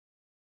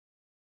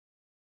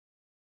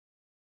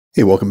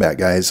Hey, welcome back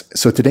guys.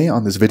 So today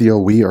on this video,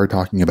 we are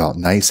talking about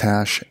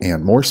NiceHash,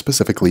 and more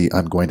specifically,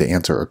 I'm going to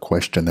answer a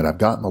question that I've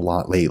gotten a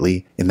lot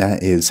lately, and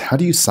that is, how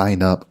do you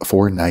sign up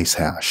for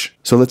NiceHash?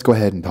 So let's go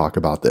ahead and talk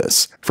about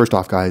this. First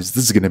off guys,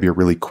 this is going to be a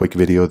really quick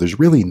video. There's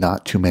really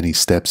not too many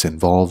steps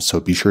involved, so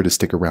be sure to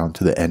stick around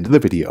to the end of the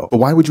video. But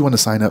why would you want to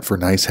sign up for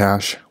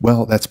NiceHash?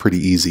 Well, that's pretty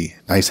easy.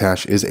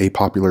 NiceHash is a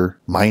popular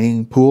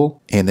mining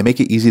pool, and they make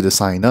it easy to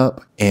sign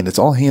up, and it's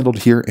all handled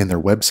here in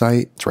their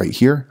website. It's right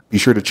here. Be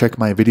sure to check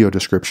my video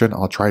description.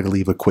 I'll try to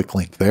leave a quick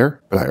link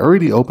there. But I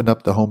already opened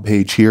up the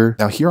homepage here.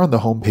 Now here on the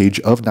homepage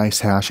of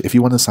NiceHash, if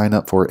you want to sign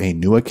up for a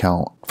new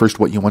account, first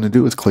what you want to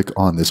do is click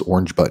on this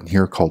orange button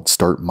here called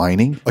Start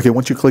Mining. Okay,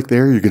 once you click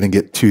there, you're going to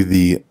get to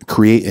the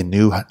Create a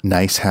New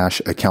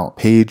NiceHash Account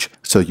page.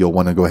 So you'll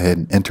want to go ahead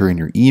and enter in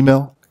your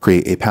email,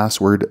 create a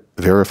password,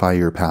 verify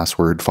your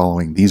password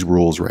following these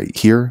rules right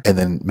here, and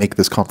then make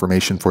this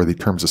confirmation for the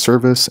terms of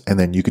service, and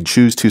then you can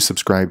choose to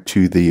subscribe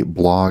to the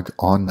blog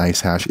on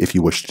NiceHash if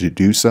you wish to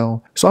do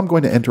so. So I'm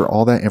going to enter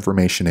all that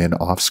information in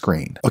off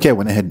screen. Okay, I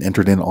went ahead and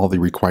entered in all the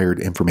required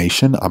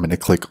information. I'm going to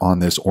click on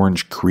this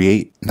orange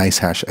Create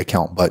NiceHash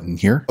Account button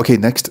here. Okay,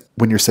 next,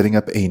 when you're setting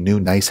up a new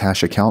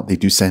NiceHash account, they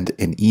do send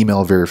an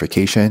email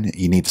verification.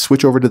 You need to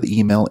switch over to the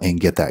email and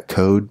get that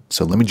code.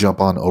 So let me jump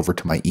on over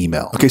to my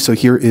email. Okay, so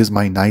here is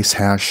my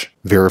NiceHash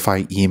verify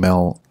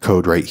email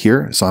code right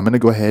here. So I'm going to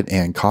go ahead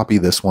and copy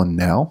this one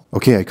now.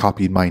 Okay, I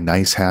copied my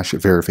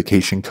NiceHash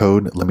verification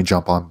code. Let me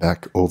jump on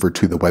back over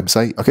to the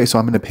website. Okay, so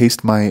I'm going to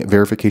paste my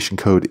verification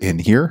code in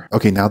here.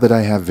 Okay, now that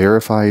I have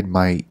verified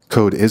my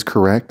code is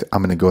correct,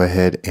 I'm going to go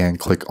ahead and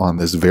click on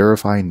this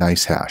verify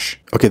NiceHash.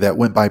 Okay, that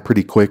went by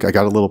pretty quick. I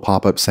got a little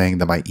pop-up saying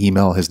that my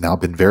email has now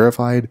been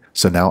verified.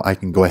 So now I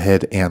can go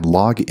ahead and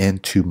log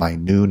into my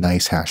new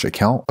NiceHash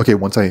account. Okay,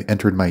 once I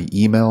entered my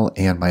email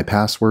and my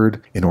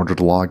password in order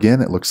to log in,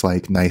 it looks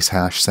like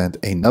NiceHash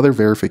sent another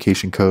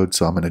verification code.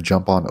 So I'm going to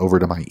jump on over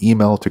to my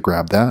email to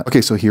grab that.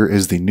 Okay, so here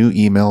is the new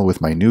email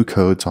with my new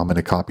code. So I'm going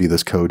to copy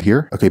this code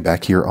here. Okay,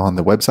 back here on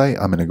the website,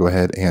 I'm going to go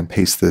ahead and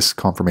paste this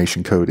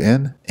confirmation code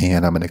in,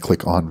 and I'm going to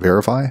click on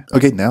verify.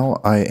 Okay,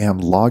 now I am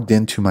logged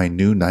into my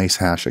new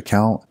NiceHash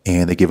account,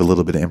 and they give a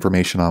little bit of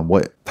information on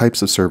what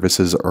types of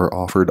services are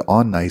offered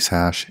on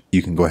NiceHash.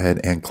 You can go ahead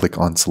and click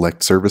on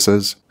select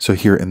services. So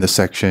here in this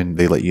section,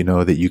 they let you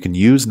know that you can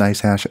use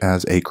NiceHash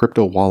as a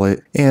crypto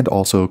wallet and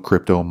also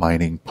crypto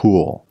mining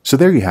pool. So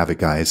there you have it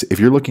guys. If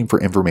you're looking for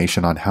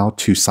information on how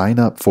to sign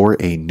up for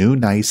a new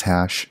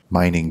NiceHash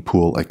mining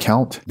pool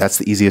account, that's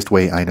the easiest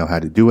way I know how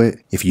to do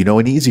it. If you know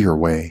an easier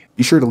way,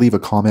 be sure to leave a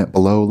comment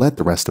below. Let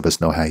the rest of us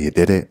know how you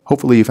did it.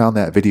 Hopefully you found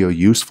that video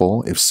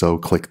useful. If so,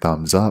 click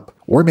thumbs up,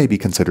 or maybe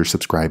consider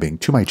subscribing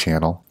to my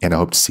channel, and I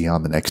hope to see you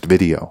on the next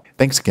video.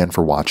 Thanks again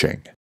for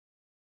watching.